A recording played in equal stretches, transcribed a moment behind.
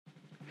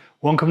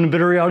Welcome to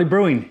Bitter Reality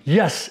Brewing.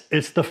 Yes,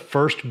 it's the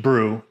first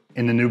brew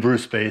in the new brew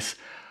space.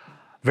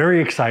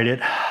 Very excited.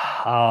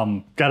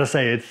 Gotta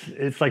say,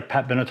 it's like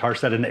Pat Benatar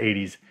said in the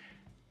 80s,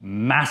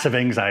 massive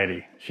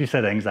anxiety. She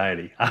said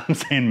anxiety, I'm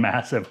saying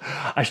massive.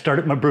 I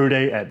started my brew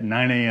day at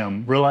 9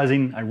 a.m.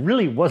 realizing I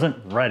really wasn't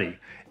ready.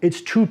 It's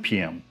 2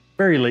 p.m.,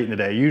 very late in the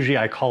day. Usually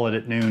I call it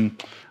at noon,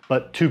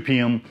 but 2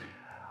 p.m.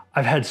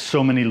 I've had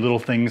so many little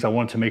things I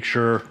want to make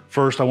sure.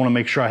 First, I want to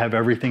make sure I have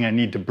everything I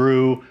need to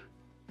brew.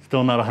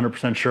 Still not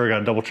 100% sure, I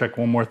gotta double check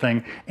one more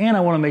thing. And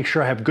I wanna make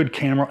sure I have good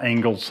camera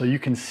angles so you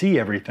can see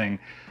everything.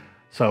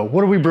 So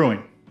what are we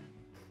brewing?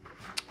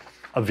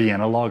 A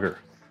Vienna Lager.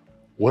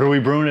 What are we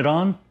brewing it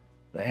on?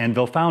 The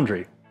Anvil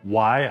Foundry.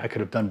 Why? I could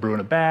have done brew in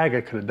a bag,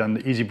 I could have done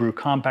the Easy Brew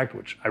Compact,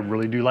 which I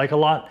really do like a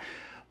lot,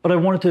 but I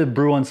wanted to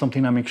brew on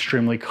something I'm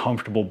extremely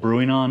comfortable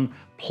brewing on,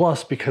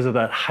 plus because of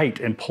that height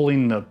and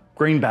pulling the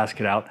grain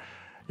basket out,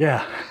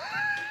 yeah,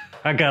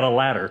 I got a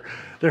ladder.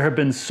 There have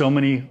been so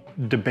many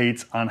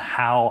debates on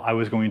how I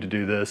was going to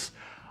do this.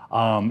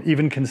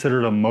 Even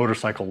considered a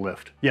motorcycle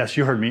lift. Yes,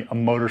 you heard me, a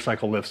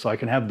motorcycle lift. So I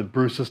can have the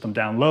brew system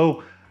down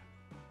low,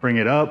 bring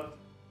it up,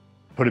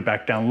 put it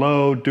back down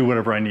low, do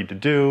whatever I need to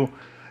do.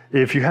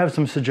 If you have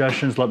some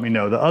suggestions, let me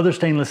know. The other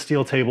stainless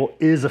steel table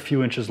is a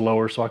few inches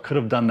lower, so I could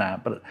have done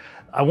that. But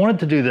I wanted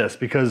to do this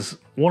because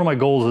one of my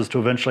goals is to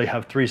eventually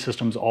have 3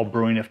 systems all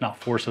brewing, if not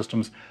 4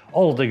 systems,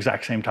 all at the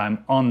exact same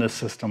time on this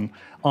system,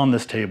 on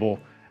this table.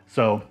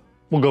 So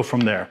we'll go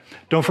from there.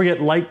 Don't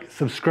forget, like,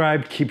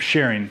 subscribe, keep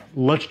sharing.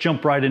 Let's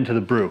jump right into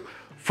the brew.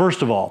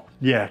 First of all,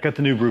 yeah, got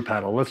the new brew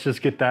paddle. Let's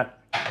just get that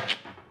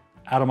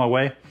out of my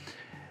way.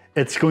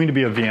 It's going to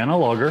be a Vienna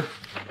Lager,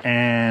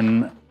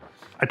 and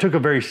I took a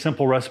very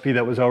simple recipe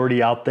that was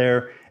already out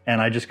there,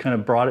 and I just kind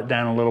of brought it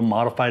down a little,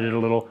 modified it a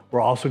little. We're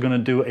also gonna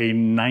do a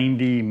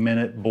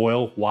 90-minute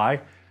boil.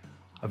 Why?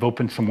 I've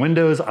opened some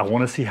windows. I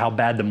wanna see how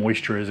bad the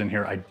moisture is in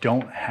here. I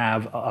don't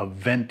have a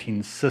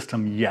venting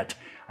system yet.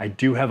 I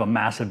do have a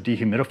massive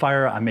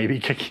dehumidifier. I may be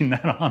kicking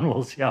that on.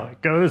 We'll see how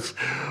it goes.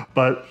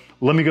 But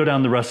let me go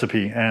down the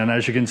recipe. And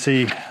as you can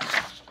see,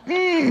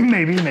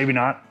 maybe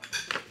not.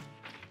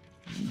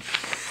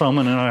 Some,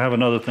 and then I have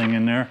another thing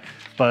in there.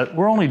 But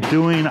we're only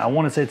doing, I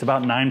wanna say it's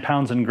about 9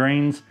 pounds in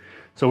grains.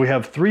 So we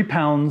have 3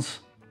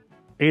 pounds,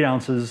 8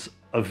 ounces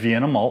of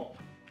Vienna malt.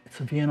 It's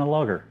a Vienna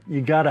Lager.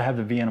 You gotta have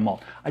the Vienna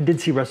malt. I did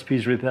see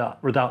recipes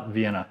without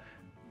Vienna.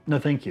 No,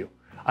 thank you.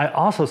 I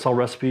also saw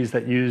recipes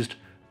that used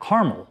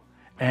caramel.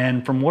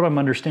 And from what I'm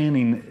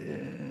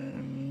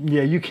understanding,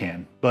 yeah, you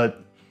can,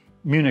 but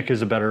Munich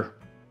is a better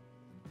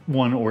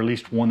one, or at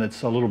least one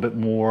that's a little bit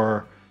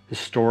more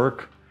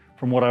historic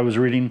from what I was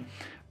reading.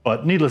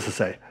 But needless to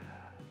say,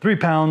 3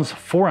 pounds,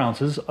 4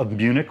 ounces of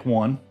Munich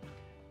I,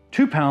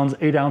 2 pounds,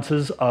 8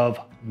 ounces of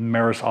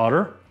Maris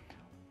Otter,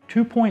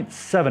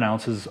 2.7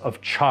 ounces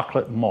of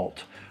chocolate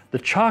malt. The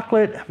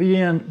chocolate,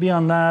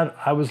 beyond that,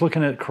 I was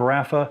looking at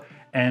Carafa,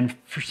 and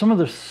for some of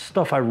the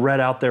stuff I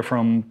read out there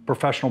from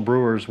professional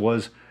brewers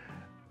was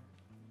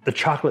the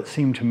chocolate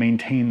seemed to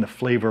maintain the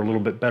flavor a little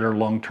bit better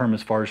long-term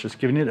as far as just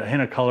giving it a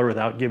hint of color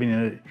without giving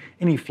it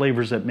any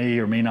flavors that may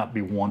or may not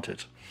be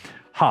wanted.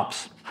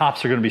 Hops.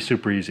 Hops are gonna be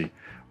super easy.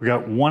 We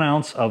got 1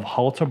 ounce of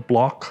Hallertau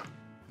Blanc,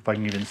 if I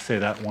can even say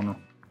that one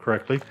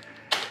correctly.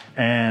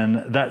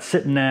 And that's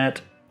sitting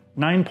at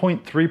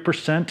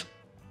 9.3%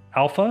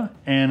 alpha,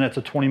 and that's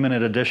a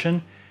 20-minute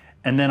addition.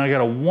 And then I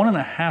got a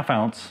 1.5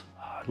 ounce,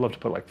 I'd love to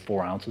put like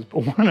 4 ounces,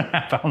 but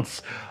 1.5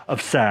 ounce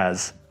of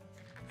Saaz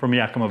from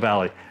Yakima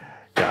Valley.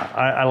 Yeah,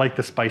 I like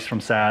the spice from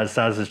Saaz.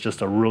 Saaz is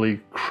just a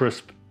really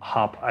crisp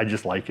hop. I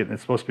just like it.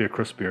 It's supposed to be a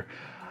crisp beer.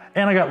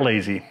 And I got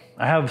lazy.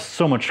 I have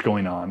so much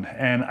going on,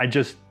 and I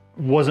just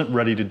wasn't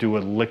ready to do a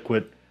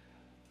liquid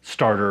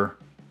starter.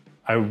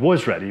 I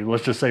was ready,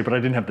 let's just say, but I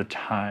didn't have the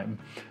time.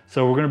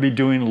 So we're gonna be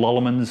doing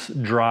Lullemann's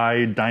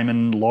dry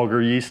diamond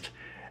lager yeast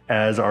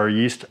as our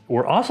yeast.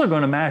 We're also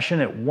gonna mash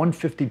in at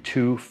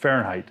 152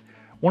 Fahrenheit.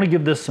 Want to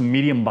give this some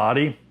medium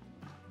body.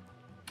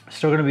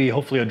 Still gonna be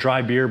hopefully a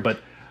dry beer,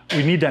 but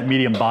we need that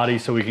medium body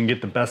so we can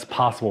get the best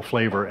possible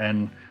flavor.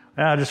 And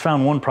I just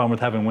found one problem with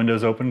having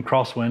windows open,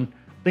 crosswind.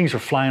 Things are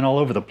flying all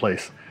over the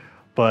place.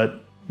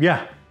 But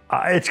yeah,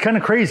 it's kind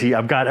of crazy.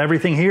 I've got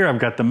everything here. I've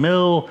got the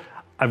mill.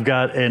 I've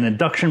got an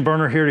induction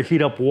burner here to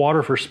heat up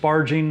water for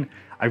sparging.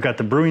 I've got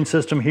the brewing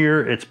system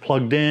here. It's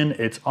plugged in,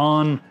 it's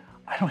on.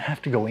 I don't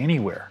have to go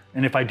anywhere.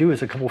 And if I do,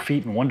 it's a couple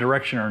feet in one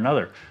direction or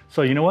another.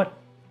 So you know what?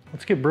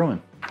 Let's get brewing.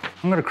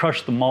 I'm gonna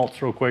crush the malts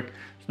real quick.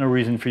 There's no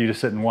reason for you to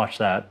sit and watch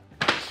that.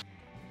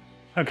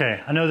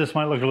 Okay, I know this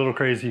might look a little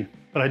crazy,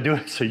 but I do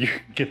it so you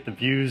can get the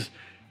views,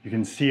 you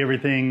can see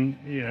everything.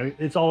 You know,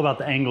 it's all about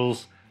the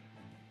angles.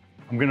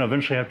 I'm gonna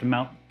eventually have to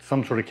mount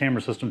some sort of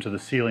camera system to the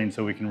ceiling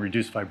so we can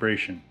reduce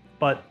vibration.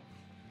 But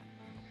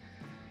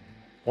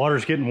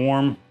water's getting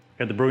warm.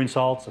 Got the brewing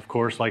salts, of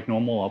course, like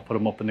normal. I'll put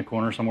them up in the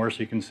corner somewhere so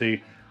you can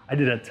see. I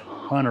did a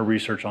ton of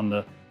research on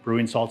the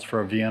brewing salts for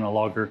a Vienna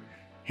Lager.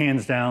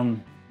 Hands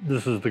down,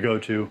 this is the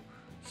go-to.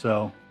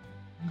 So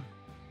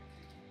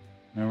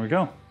there we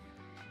go.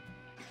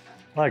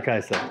 Like I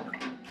said.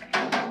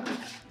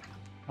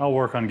 I'll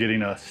work on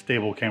getting a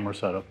stable camera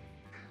setup.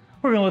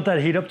 We're gonna let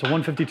that heat up to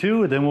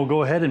 152, and then we'll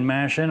go ahead and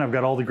mash in. I've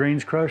got all the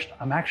grains crushed.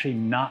 I'm actually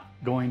not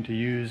going to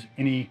use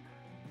any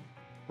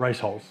rice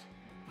hulls.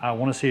 I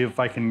wanna see if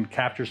I can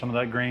capture some of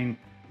that grain,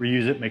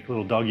 reuse it, make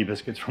little doggy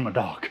biscuits from a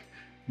dog.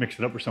 Mix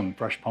it up with some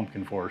fresh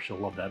pumpkin for her, she'll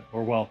love that.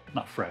 Or well,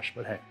 not fresh,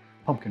 but hey,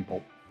 pumpkin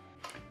pulp.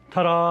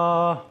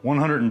 Ta-da,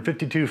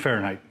 152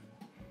 Fahrenheit.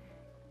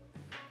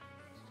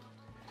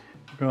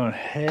 Go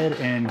ahead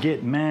and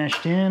get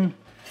mashed in.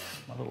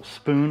 My little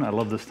spoon, I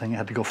love this thing. I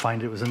had to go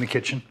find it, it was in the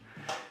kitchen.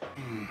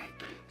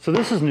 So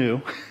this is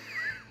new,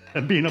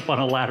 being up on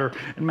a ladder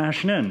and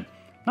mashing in.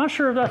 Not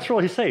sure if that's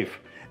really safe.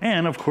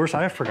 And of course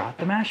I forgot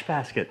the mash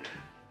basket.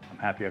 I'm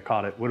happy I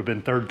caught it. Would have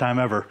been third time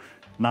ever.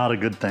 Not a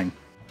good thing.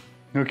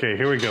 Okay,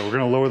 here we go. We're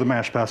gonna lower the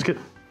mash basket.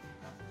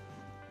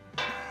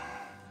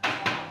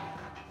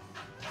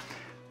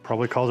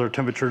 Probably cause our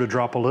temperature to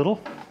drop a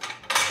little.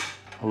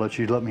 I'll let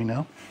you let me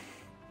know.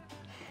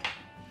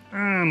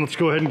 And let's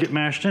go ahead and get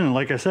mashed in. And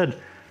like I said,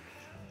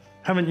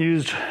 haven't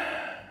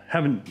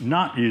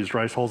not used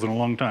rice hulls in a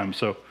long time,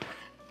 so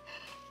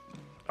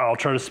I'll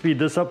try to speed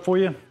this up for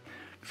you,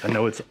 because I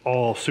know it's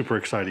all super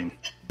exciting.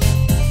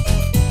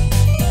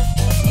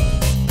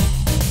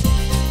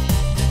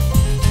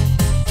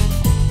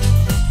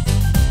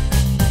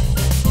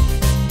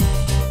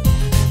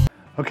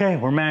 Okay,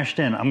 we're mashed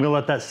in. I'm gonna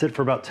let that sit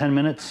for about 10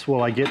 minutes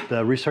while I get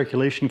the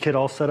recirculation kit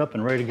all set up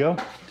and ready to go,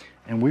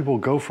 and we will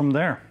go from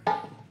there.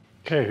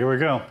 Okay, here we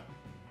go.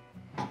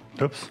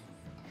 Oops.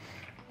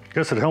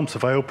 Guess it helps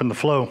if I open the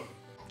flow.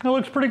 It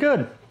looks pretty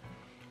good.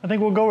 I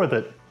think we'll go with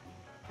it.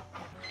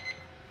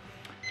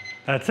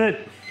 That's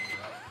it.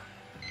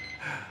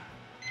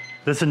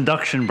 This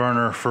induction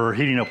burner for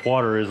heating up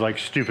water is like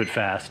stupid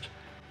fast.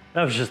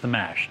 That was just the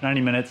mash,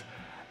 90 minutes.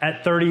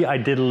 At 30, I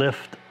did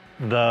lift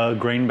the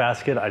grain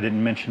basket. I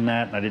didn't mention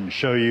that and I didn't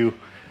show you.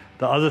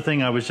 The other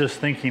thing I was just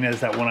thinking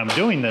is that when I'm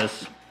doing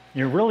this,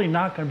 you're really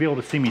not gonna be able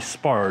to see me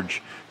sparge.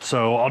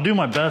 So I'll do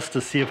my best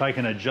to see if I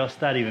can adjust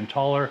that even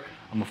taller.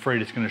 I'm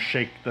afraid it's gonna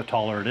shake the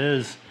taller it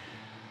is.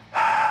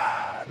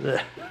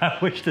 I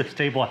wish this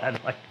table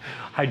had like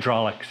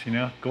hydraulics, you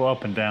know, go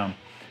up and down.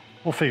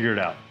 We'll figure it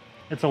out.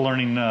 It's a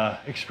learning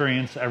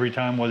experience every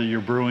time, whether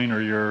you're brewing or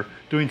you're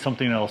doing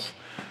something else.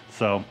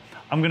 So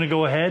I'm gonna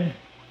go ahead,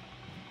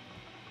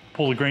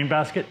 pull the grain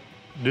basket,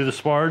 do the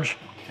sparge,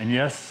 and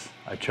yes,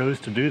 I chose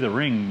to do the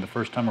ring the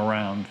first time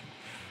around.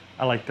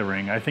 I like the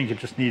ring. I think it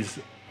just needs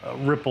a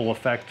ripple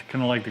effect,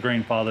 kind of like the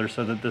grain father,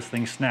 so that this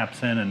thing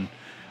snaps in and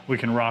we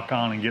can rock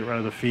on and get rid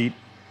of the feet.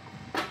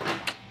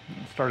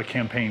 Start a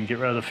campaign, get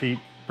rid of the feet,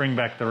 bring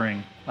back the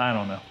ring. I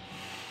don't know.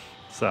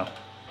 So,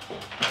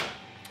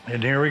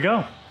 and here we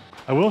go.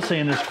 I will say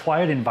in this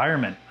quiet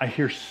environment, I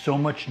hear so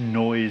much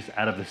noise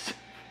out of this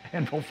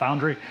Anvil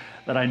Foundry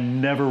that I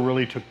never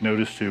really took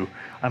notice to.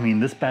 I mean,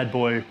 this bad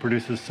boy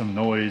produces some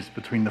noise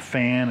between the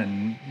fan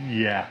and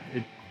yeah,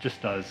 it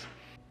just does.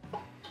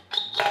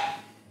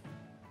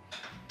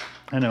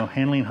 I know,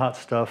 handling hot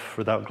stuff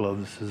without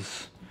gloves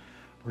is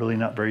really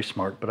not very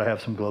smart, but I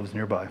have some gloves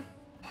nearby.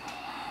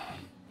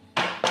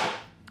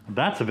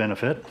 That's a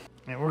benefit.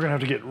 And we're gonna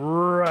have to get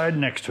right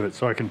next to it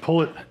so I can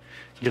pull it and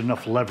get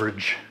enough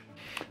leverage.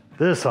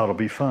 This ought to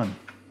be fun.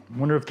 I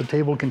wonder if the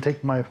table can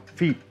take my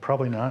feet.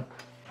 Probably not.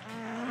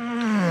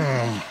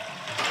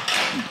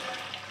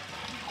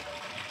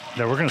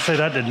 Now we're gonna say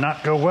that did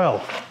not go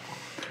well.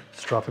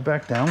 Let's drop it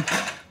back down.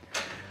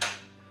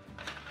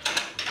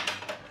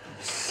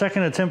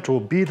 Second attempt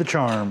will be the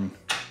charm.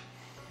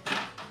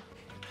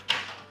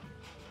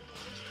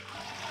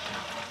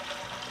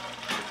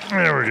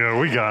 There we go,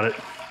 we got it.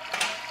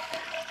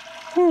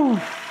 Whew.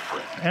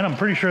 And I'm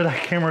pretty sure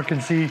that camera can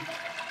see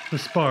the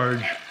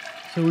sparge,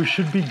 so we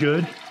should be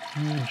good.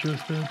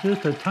 Just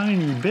a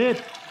tiny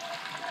bit.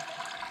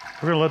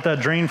 We're gonna let that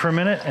drain for a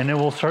minute and then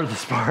we'll start the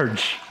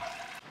sparge.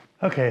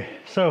 Okay,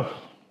 so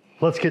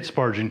let's get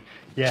sparging.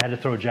 Yeah, I had to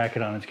throw a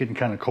jacket on. It's getting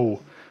kind of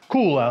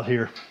cool out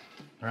here.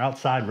 Or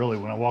outside, really,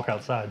 when I walk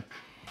outside.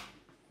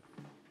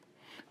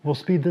 We'll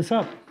speed this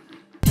up.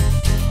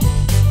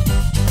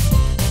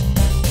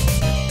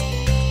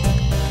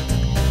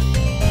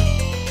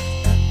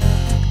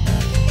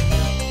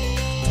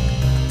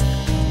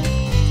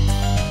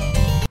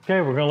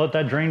 Okay, we're gonna let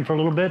that drain for a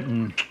little bit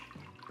and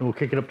we'll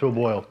kick it up to a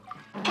boil.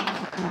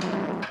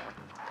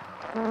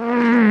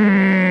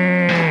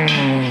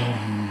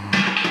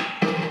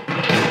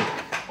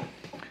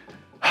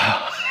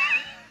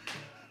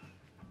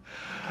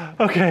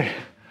 Okay,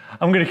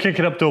 I'm gonna kick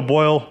it up to a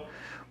boil.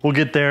 We'll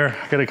get there.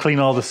 I gotta clean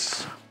all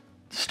this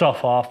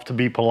stuff off to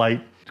be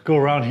polite. Let's go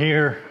around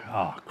here.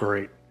 Oh,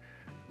 great.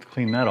 Let's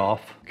clean that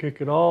off. Kick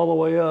it all the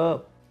way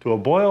up to a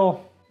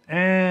boil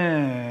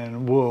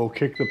and we'll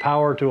kick the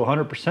power to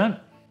 100%.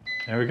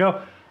 There we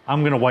go.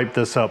 I'm gonna wipe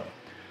this up.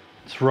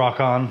 Let's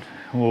rock on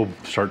and we'll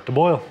start the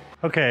boil.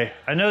 Okay,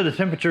 I know the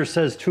temperature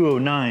says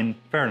 209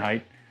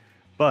 Fahrenheit,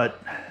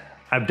 but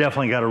I've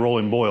definitely got a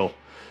rolling boil.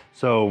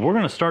 So we're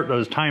gonna start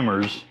those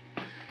timers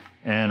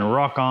and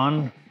rock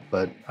on,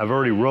 but I've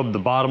already rubbed the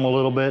bottom a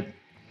little bit.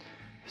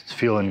 It's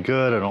feeling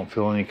good. I don't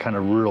feel any kind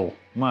of real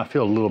I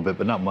feel a little bit,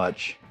 but not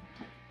much.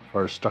 As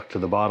far as stuck to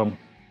the bottom.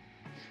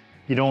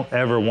 You don't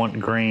ever want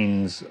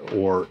grains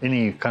or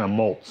any kind of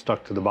malt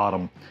stuck to the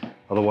bottom.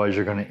 Otherwise,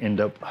 you're gonna end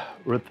up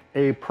with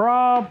a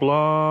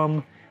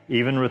problem,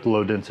 even with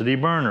low density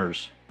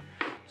burners.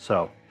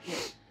 So,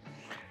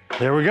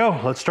 there we go.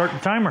 Let's start the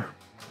timer.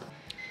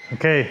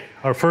 Okay,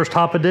 our first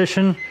hop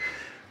addition.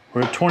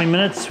 We're at 20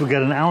 minutes. We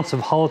got an ounce of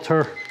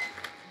Hallertau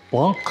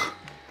Blanc.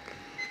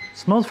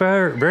 Smells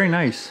very, very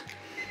nice.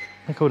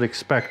 Like I would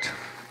expect.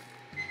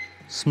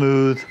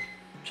 Smooth,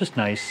 just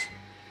nice.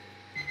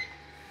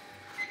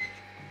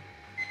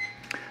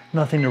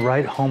 Nothing to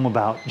write home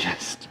about,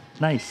 just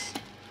nice.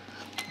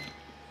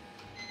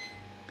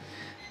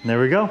 And there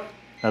we go.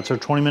 That's our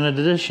 20-minute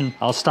edition.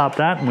 I'll stop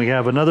that and we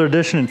have another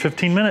edition in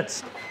 15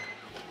 minutes.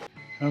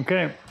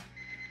 Okay,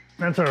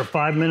 that's our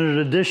 5-minute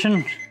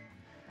edition.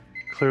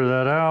 Clear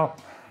that out.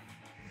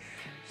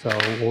 So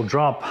we'll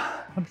drop,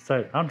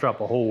 I'll drop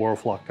a whole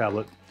Whirlfloc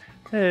tablet.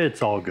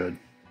 It's all good.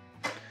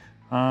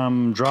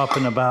 I'm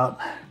dropping about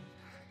a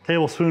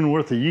tablespoon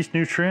worth of yeast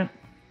nutrient.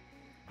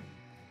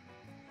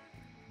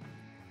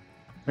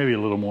 Maybe a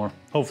little more,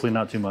 hopefully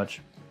not too much.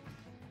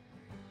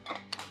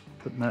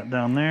 Putting that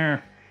down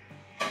there.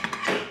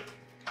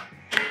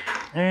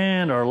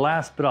 And our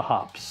last bit of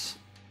hops.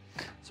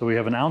 So we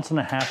have 1.5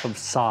 ounces of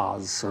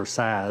Saaz, or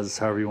Saaz,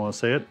 however you want to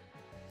say it.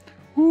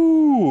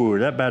 Ooh,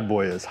 that bad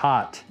boy is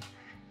hot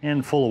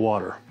and full of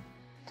water.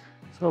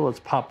 So let's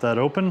pop that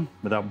open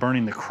without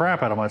burning the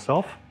crap out of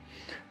myself.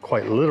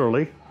 Quite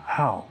literally.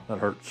 Ow, that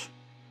hurts.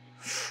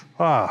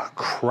 Ah,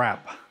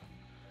 crap.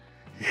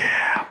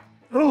 Yeah.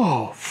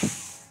 Oh,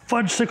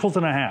 fudgesicles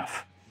and a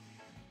half.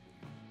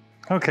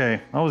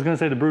 Okay, I was gonna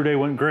say the brew day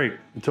went great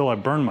until I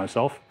burned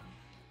myself.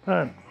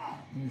 But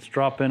let's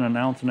drop in 1.5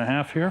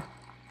 ounces here.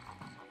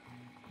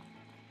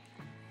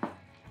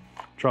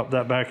 Drop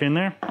that back in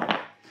there.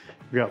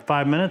 We got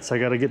 5 minutes. I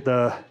gotta get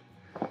the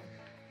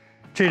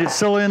Jaded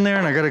Scylla in there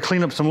and I gotta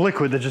clean up some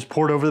liquid that just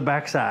poured over the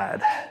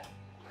backside.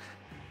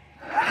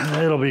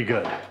 It'll be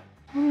good.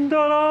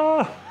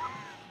 Ta-da!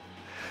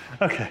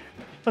 Okay,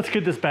 let's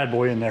get this bad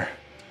boy in there.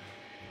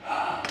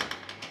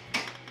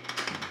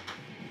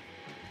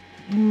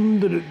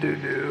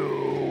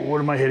 What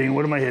am I hitting?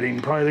 What am I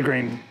hitting? Probably the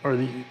grain or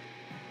the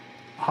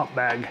hop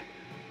bag.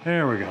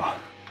 There we go.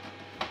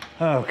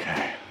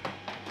 Okay.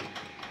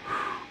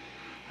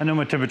 I know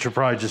my temperature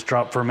probably just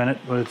dropped for a minute,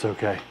 but it's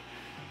okay.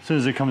 As soon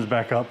as it comes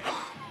back up,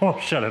 we'll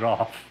shut it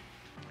off.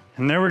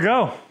 And there we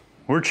go.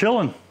 We're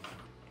chilling.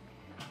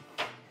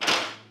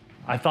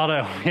 I thought I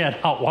only had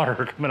hot water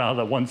coming out of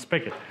that one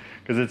spigot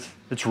because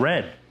it's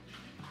red.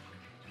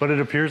 But it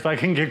appears I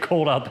can get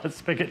cold out that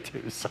spigot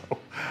too, so.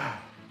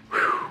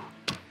 Whew.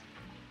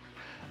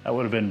 That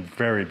would have been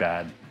very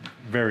bad,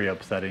 very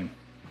upsetting.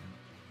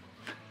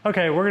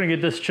 Okay, we're gonna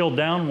get this chilled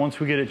down. Once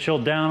we get it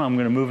chilled down, I'm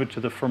gonna move it to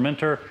the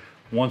fermenter.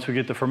 Once we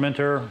get the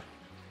fermenter,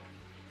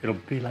 it'll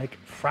be like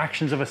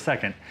fractions of a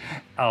second.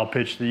 I'll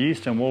pitch the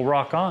yeast and we'll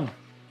rock on.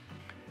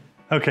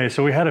 Okay,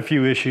 so we had a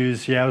few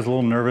issues. Yeah, I was a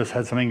little nervous,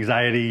 had some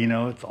anxiety, you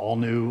know, it's all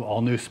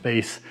new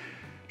space.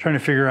 Trying to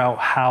figure out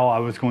how I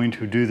was going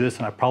to do this,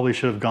 and I probably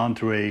should have gone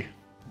through a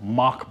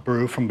mock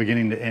brew from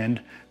beginning to end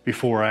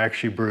before I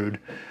actually brewed.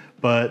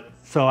 But,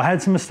 so I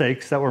had some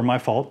mistakes that were my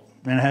fault,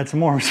 and I had some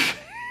more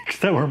mistakes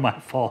that were my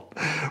fault.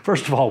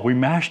 First of all, we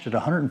mashed at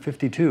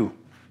 152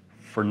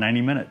 for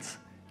 90 minutes.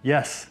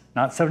 Yes,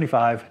 not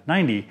 75,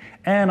 90,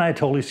 and I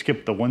totally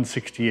skipped the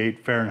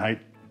 168 Fahrenheit.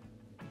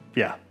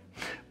 Yeah.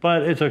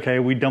 But it's okay,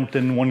 we dumped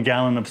in 1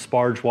 gallon of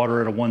sparge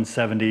water at a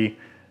 170.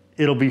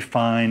 It'll be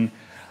fine.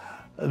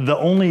 The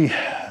only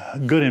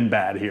good and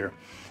bad here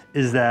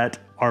is that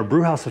our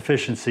brew house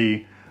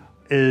efficiency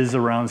is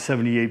around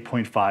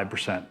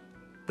 78.5%.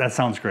 That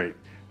sounds great.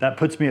 That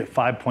puts me at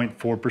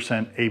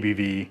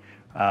 5.4%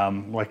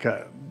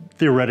 ABV.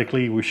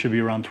 Theoretically, we should be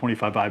around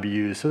 25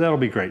 IBUs, so that'll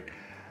be great.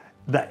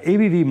 The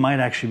ABV might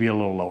actually be a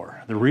little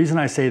lower. The reason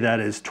I say that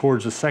is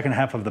towards the second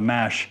half of the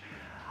mash,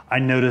 I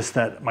noticed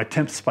that my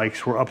temp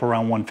spikes were up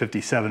around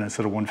 157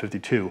 instead of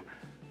 152.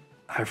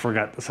 I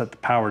forgot to set the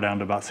power down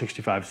to about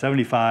 65,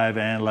 75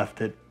 and left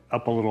it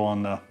up a little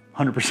on the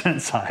 100%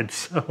 side.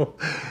 So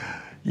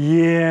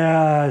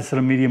yeah, instead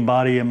of medium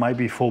body, it might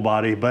be full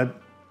body,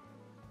 but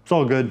it's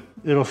all good.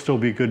 It'll still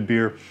be good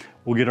beer.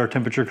 We'll get our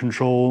temperature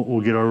control.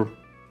 We'll get our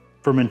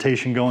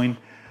fermentation going.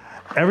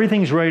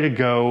 Everything's ready to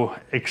go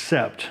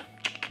except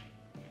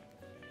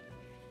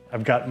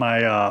I've got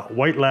my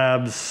White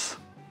Labs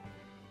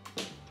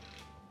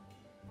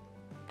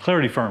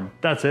Clarity Firm.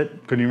 That's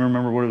it. Couldn't even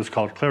remember what it was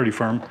called. Clarity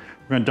Firm.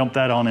 We're gonna dump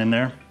that on in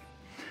there.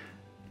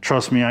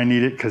 Trust me, I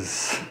need it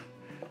because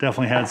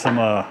definitely had some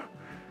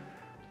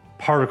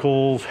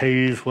particles,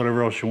 haze,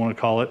 whatever else you want to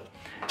call it.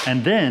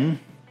 And then,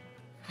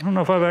 I don't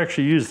know if I've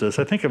actually used this.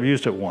 I think I've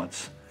used it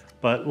once.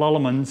 But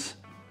Lallemand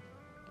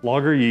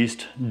Lager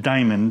Yeast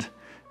Diamond.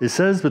 It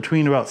says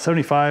between about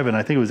 75 and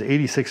I think it was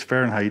 86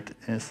 Fahrenheit.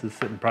 And it's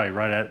sitting probably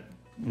right at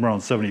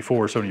around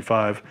 74,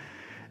 75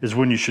 is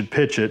when you should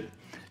pitch it.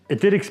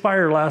 It did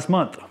expire last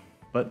month,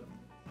 but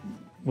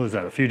what was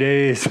that, a few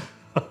days?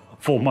 A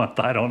full month,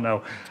 I don't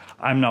know.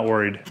 I'm not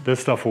worried. This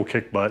stuff will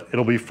kick butt.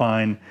 It'll be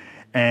fine.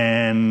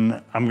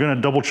 And I'm gonna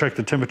double check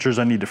the temperatures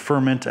I need to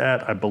ferment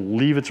at. I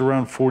believe it's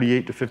around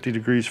 48 to 50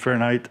 degrees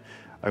Fahrenheit.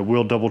 I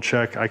will double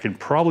check. I can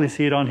probably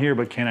see it on here,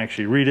 but can't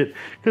actually read it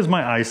because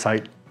my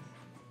eyesight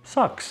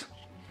sucks.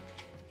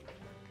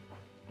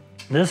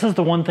 This is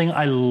the one thing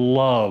I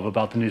love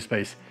about the new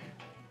space.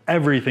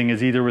 Everything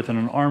is either within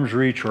an arm's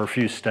reach or a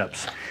few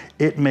steps.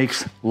 It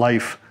makes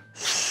life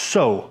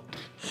so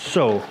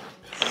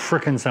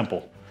freaking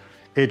simple.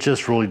 It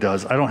just really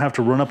does. I don't have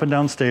to run up and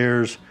down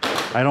stairs.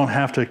 I don't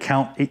have to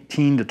count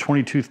 18 to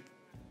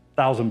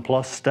 22,000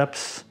 plus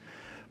steps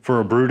for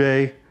a brew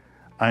day.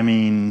 I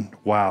mean,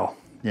 wow.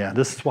 Yeah,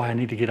 this is why I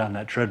need to get on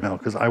that treadmill,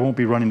 because I won't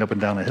be running up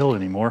and down a hill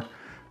anymore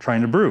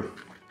trying to brew.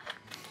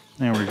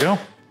 There we go.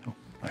 Oh,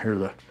 I hear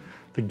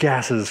the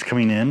gases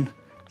coming in.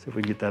 See if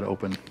we can get that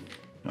open.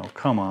 No,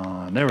 come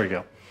on, there we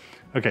go.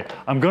 Okay,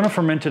 I'm gonna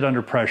ferment it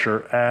under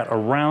pressure at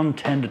around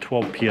 10 to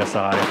 12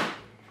 PSI.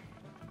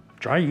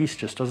 Dry yeast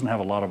just doesn't have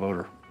a lot of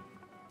odor.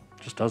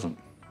 Just doesn't.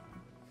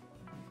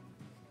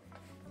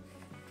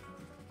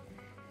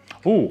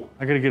 Oh,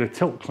 I gotta get a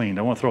tilt cleaned.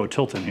 I wanna throw a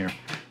tilt in here.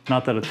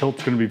 Not that a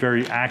tilt's gonna be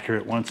very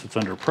accurate once it's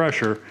under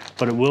pressure,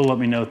 but it will let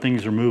me know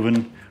things are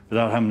moving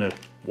without having to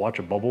watch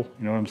a bubble,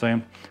 you know what I'm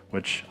saying?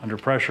 Which, under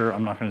pressure,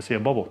 I'm not gonna see a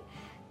bubble.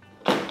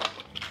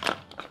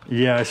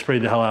 Yeah, I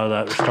sprayed the hell out of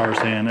that Star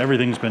San.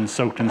 Everything's been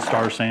soaked in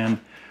Star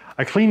San.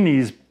 I clean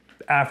these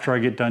after I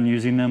get done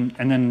using them,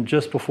 and then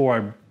just before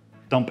I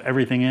dump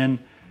everything in,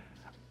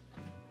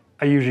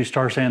 I usually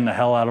Star San the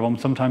hell out of them.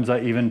 Sometimes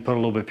I even put a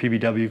little bit of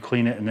PBW,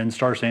 clean it, and then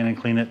Star San and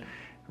clean it,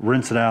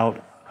 rinse it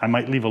out. I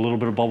might leave a little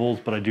bit of bubbles,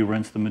 but I do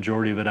rinse the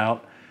majority of it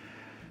out.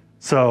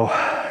 So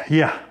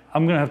yeah,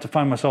 I'm gonna have to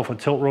find myself a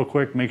tilt real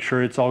quick, make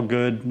sure it's all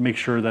good, make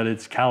sure that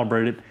it's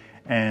calibrated,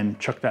 and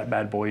chuck that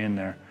bad boy in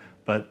there.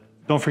 But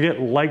don't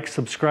forget, like,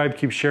 subscribe,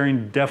 keep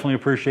sharing. Definitely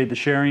appreciate the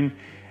sharing.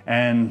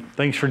 And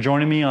thanks for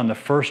joining me on the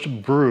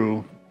first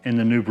brew in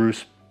the new brew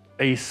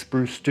space,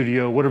 brew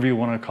studio, whatever you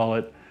want to call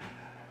it.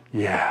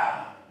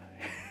 Yeah.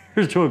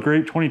 Here's to a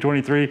great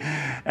 2023.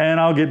 And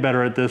I'll get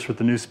better at this with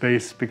the new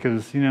space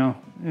because, you know,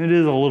 it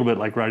is a little bit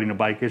like riding a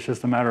bike. It's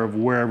just a matter of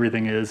where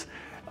everything is.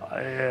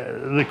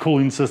 The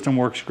cooling system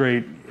works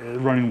great.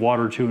 Running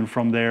water to and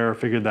from there,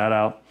 figured that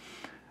out.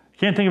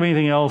 Can't think of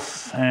anything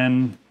else.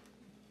 And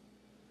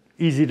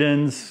Easy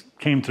Dens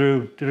came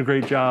through, did a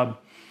great job.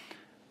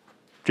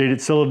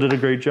 Jaded Scylla did a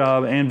great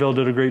job. Anvil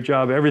did a great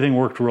job. Everything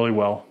worked really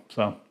well.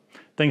 So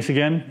thanks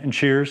again and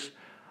cheers.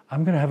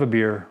 I'm gonna have a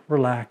beer,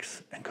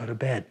 relax, and go to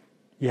bed.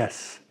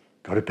 Yes,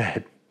 go to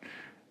bed.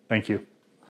 Thank you.